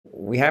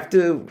we have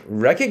to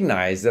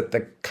recognize that the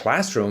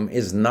classroom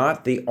is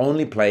not the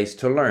only place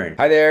to learn.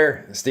 Hi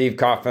there, Steve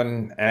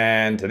Coffin,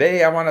 and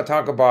today I want to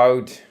talk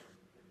about,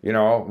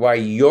 why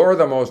you're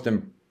the most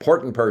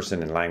important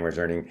person in language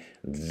learning.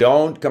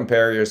 Don't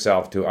compare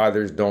yourself to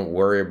others. Don't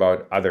worry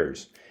about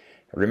others.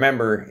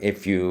 Remember,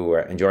 if you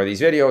enjoy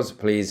these videos,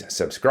 please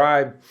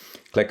subscribe,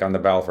 click on the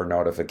bell for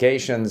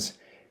notifications,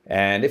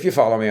 and if you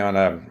follow me on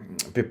a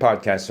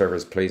podcast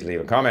service, please leave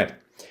a comment.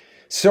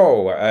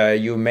 So,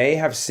 you may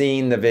have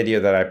seen the video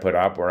that I put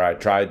up where I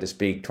tried to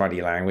speak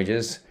 20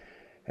 languages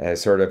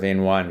sort of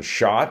in one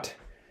shot.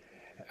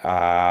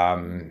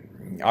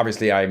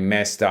 Obviously, I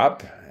messed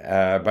up,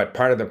 but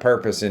part of the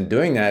purpose in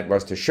doing that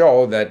was to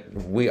show that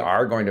we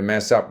are going to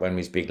mess up when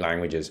we speak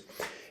languages.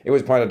 It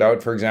was pointed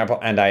out, for example,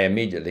 and I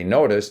immediately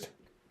noticed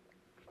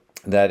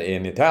that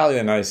in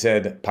Italian I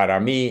said para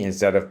mi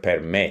instead of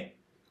per me.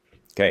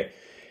 Okay,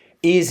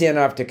 easy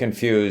enough to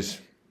confuse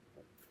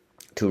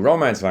two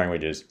Romance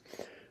languages.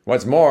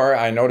 What's more,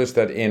 I noticed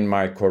that in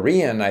my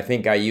Korean, I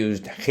think I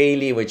used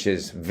heli, which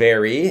is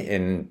very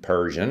in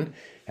Persian,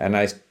 and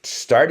I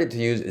started to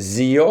use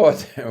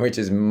ziot, which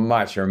is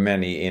much or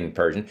many in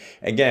Persian,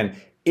 again,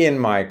 in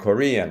my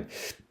Korean.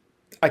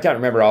 I can't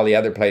remember all the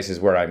other places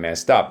where I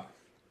messed up.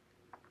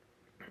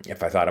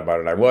 If I thought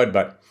about it, I would,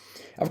 but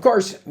of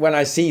course, when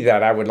I see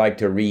that, I would like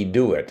to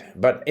redo it.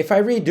 But if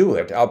I redo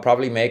it, I'll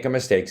probably make a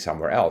mistake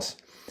somewhere else.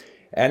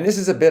 And this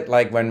is a bit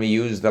like when we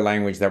use the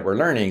language that we're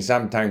learning.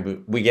 Sometimes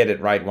we get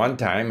it right one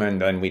time and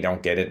then we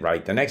don't get it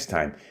right the next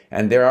time.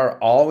 And there are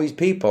always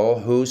people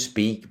who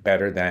speak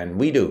better than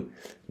we do.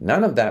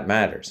 None of that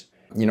matters.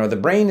 The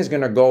brain is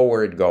going to go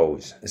where it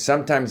goes.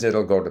 Sometimes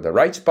it'll go to the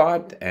right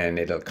spot and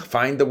it'll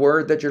find the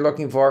word that you're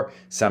looking for.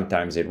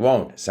 Sometimes it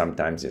won't.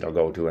 Sometimes it'll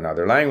go to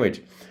another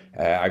language.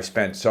 I've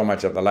spent so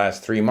much of the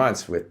last 3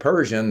 months with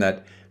Persian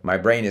that my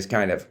brain is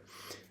kind of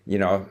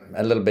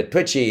a little bit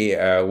twitchy.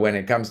 When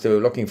it comes to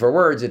looking for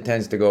words, it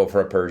tends to go for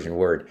a Persian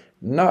word.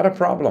 Not a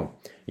problem.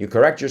 You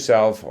correct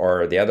yourself,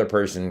 or the other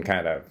person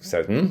kind of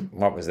says,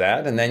 what was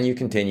that? And then you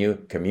continue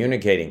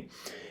communicating.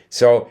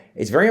 So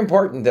it's very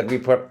important that we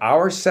put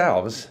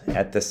ourselves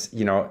at this,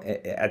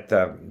 at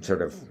the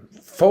sort of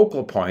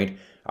focal point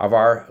of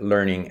our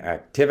learning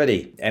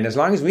activity. And as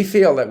long as we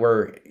feel that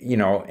we're,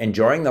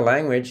 enjoying the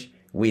language,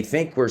 we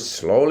think we're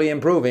slowly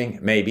improving.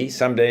 Maybe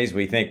some days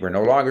we think we're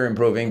no longer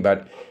improving,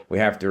 but we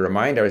have to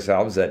remind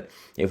ourselves that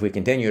if we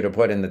continue to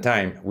put in the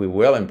time, we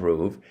will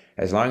improve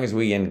as long as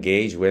we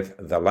engage with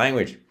the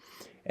language.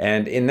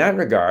 And in that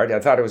regard, I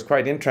thought it was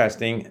quite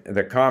interesting,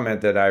 the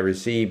comment that I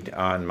received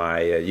on my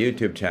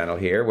YouTube channel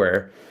here,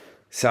 where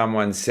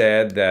someone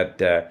said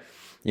that,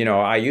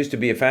 I used to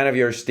be a fan of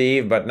yours,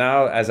 Steve, but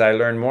now as I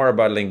learn more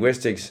about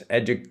linguistics,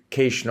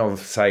 educational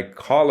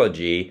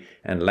psychology,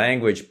 and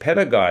language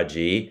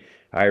pedagogy,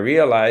 I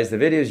realize the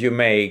videos you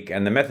make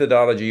and the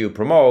methodology you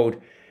promote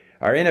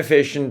are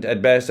inefficient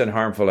at best and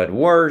harmful at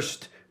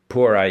worst,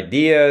 poor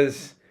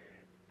ideas,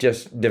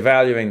 just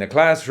devaluing the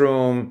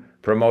classroom,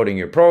 promoting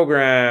your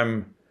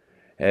program,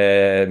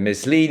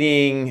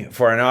 misleading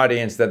for an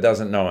audience that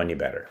doesn't know any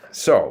better.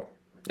 So,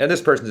 and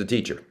this person's a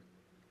teacher.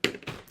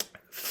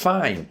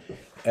 Fine.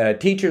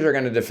 Teachers are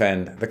going to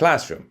defend the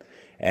classroom.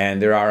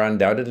 And there are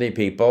undoubtedly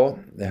people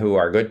who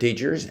are good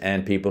teachers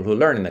and people who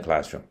learn in the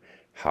classroom.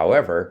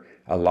 However,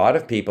 a lot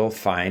of people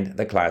find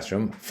the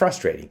classroom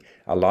frustrating.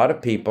 A lot of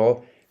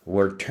people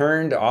were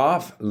turned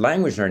off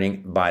language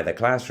learning by the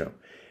classroom.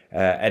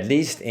 At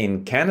least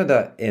in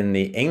Canada, in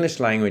the English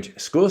language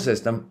school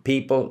system,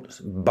 people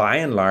by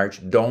and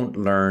large don't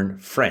learn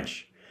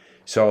French.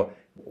 So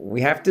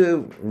we have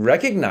to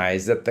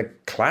recognize that the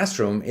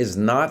classroom is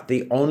not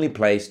the only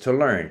place to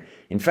learn.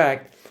 In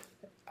fact,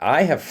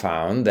 I have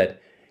found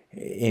that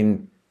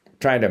in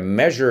trying to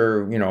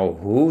measure,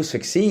 who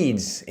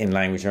succeeds in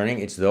language learning,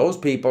 it's those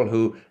people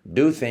who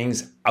do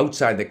things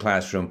outside the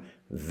classroom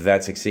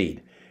that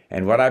succeed.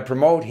 And what I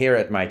promote here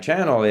at my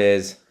channel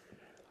is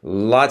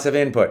lots of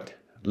input,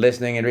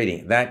 listening and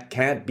reading. That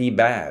can't be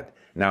bad.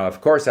 Now,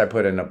 of course, I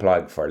put in a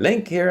plug for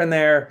LingQ here and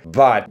there,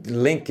 but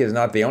LingQ is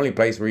not the only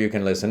place where you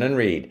can listen and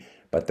read.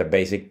 But the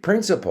basic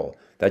principle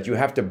that you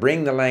have to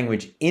bring the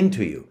language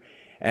into you,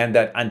 and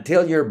that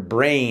until your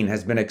brain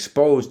has been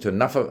exposed to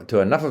enough of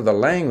the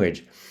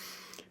language,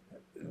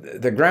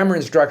 the grammar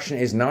instruction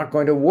is not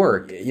going to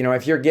work.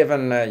 If you're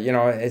given,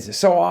 it's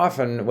so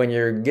often when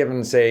you're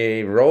given,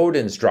 say, road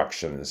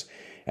instructions,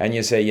 and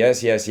you say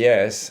yes, yes,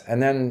 yes, and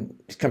then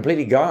it's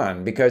completely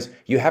gone because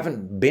you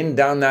haven't been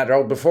down that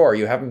road before.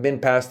 You haven't been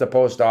past the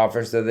post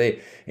office to the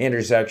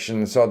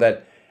intersection, so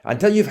that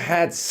until you've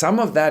had some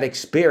of that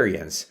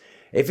experience,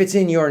 if it's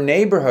in your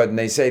neighborhood and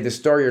they say the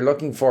store you're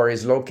looking for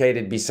is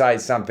located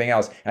beside something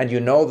else and you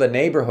know the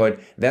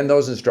neighborhood, then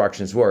those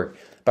instructions work.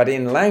 But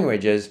in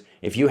languages,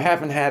 if you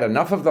haven't had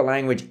enough of the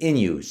language in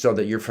you so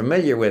that you're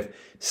familiar with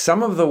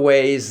some of the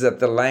ways that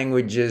the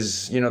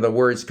languages, the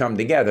words come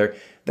together,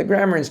 the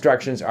grammar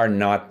instructions are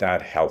not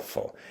that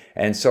helpful.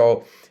 And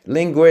so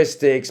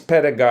linguistics,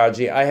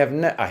 pedagogy, I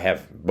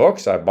have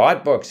books, I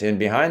bought books in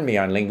behind me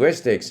on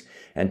linguistics,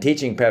 and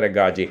teaching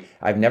pedagogy,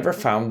 I've never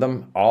found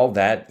them all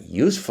that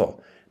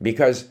useful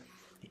because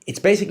it's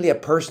basically a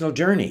personal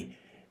journey.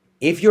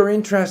 If you're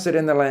interested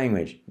in the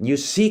language, you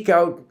seek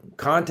out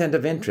content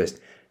of interest.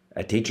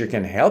 A teacher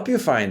can help you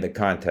find the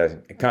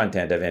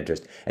content of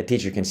interest. A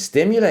teacher can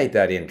stimulate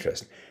that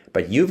interest.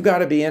 But you've got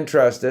to be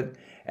interested,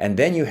 and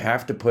then you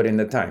have to put in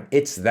the time.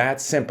 It's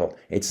that simple.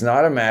 It's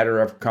not a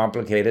matter of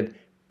complicated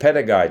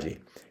pedagogy.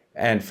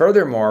 And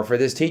furthermore, for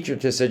this teacher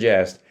to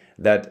suggest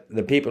that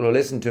the people who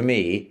listen to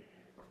me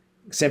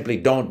simply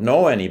don't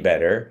know any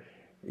better,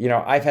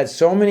 I've had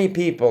so many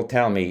people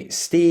tell me,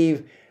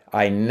 Steve,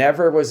 I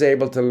never was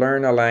able to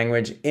learn a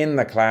language in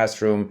the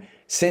classroom.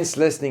 Since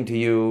listening to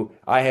you,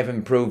 I have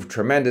improved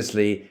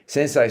tremendously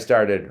since I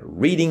started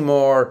reading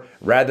more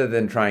rather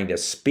than trying to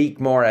speak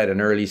more at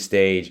an early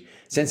stage.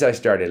 Since I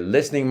started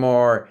listening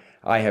more,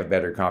 I have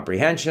better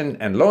comprehension,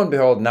 and lo and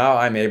behold, now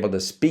I'm able to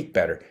speak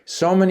better.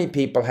 So many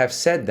people have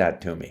said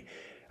that to me.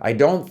 I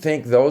don't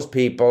think those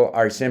people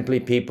are simply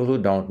people who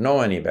don't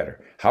know any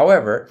better.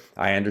 However,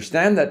 I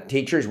understand that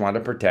teachers want to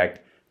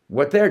protect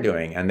what they're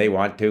doing, and they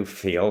want to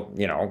feel,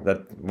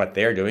 that what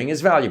they're doing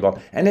is valuable,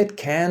 and it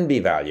can be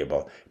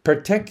valuable,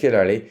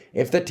 particularly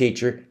if the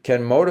teacher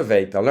can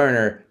motivate the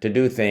learner to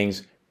do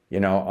things,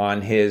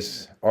 on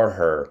his or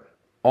her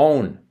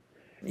own.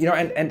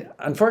 And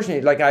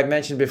unfortunately, like I've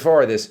mentioned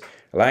before, this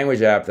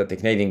language app that the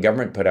Canadian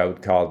government put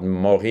out called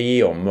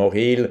Mori or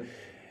Moril,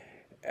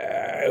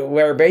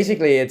 where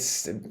basically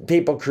it's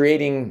people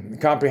creating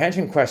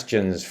comprehension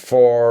questions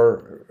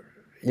for,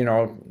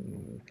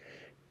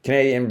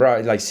 Canadian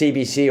like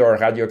CBC or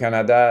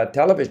Radio-Canada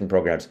television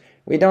programs.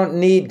 We don't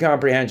need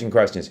comprehension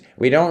questions.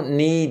 We don't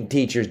need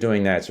teachers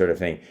doing that sort of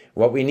thing.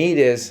 What we need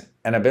is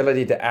an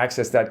ability to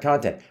access that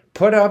content.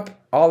 Put up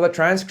all the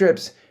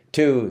transcripts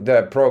to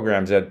the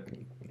programs at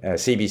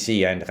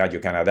CBC and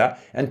Radio-Canada,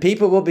 and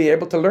people will be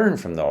able to learn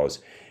from those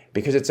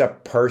because it's a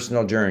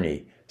personal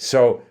journey.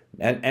 So,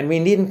 and we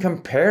needn't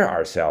compare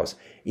ourselves.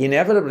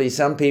 Inevitably,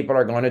 some people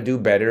are going to do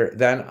better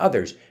than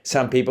others.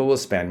 Some people will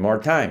spend more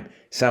time.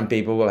 Some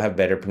people will have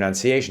better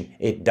pronunciation.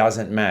 It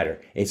doesn't matter.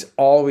 It's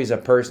always a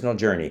personal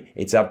journey.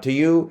 It's up to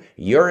you.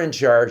 You're in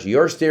charge.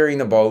 You're steering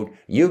the boat.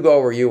 You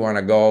go where you want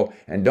to go.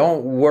 And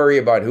don't worry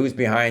about who's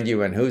behind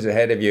you and who's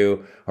ahead of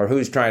you or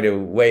who's trying to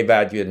wave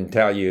at you and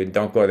tell you,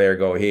 don't go there,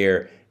 go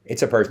here.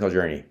 It's a personal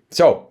journey.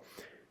 So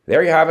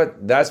there you have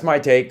it. That's my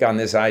take on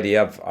this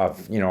idea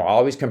of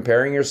always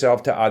comparing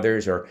yourself to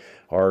others or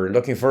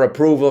looking for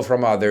approval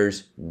from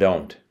others.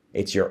 Don't.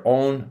 It's your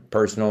own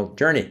personal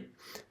journey.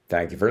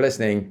 Thank you for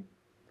listening.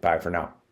 Bye for now.